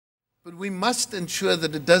But we must ensure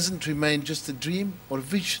that it doesn't remain just a dream or a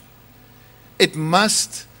vision. It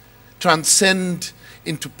must transcend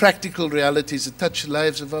into practical realities that touch the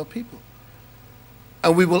lives of our people.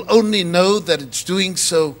 And we will only know that it's doing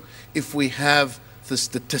so if we have the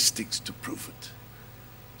statistics to prove it.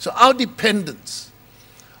 So our dependence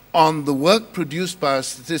on the work produced by our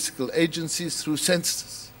statistical agencies through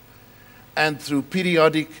census and through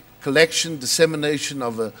periodic collection, dissemination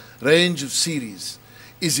of a range of series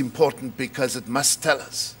is important because it must tell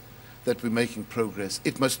us that we're making progress.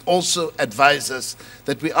 It must also advise us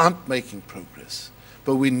that we aren't making progress,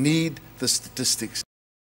 but we need the statistics.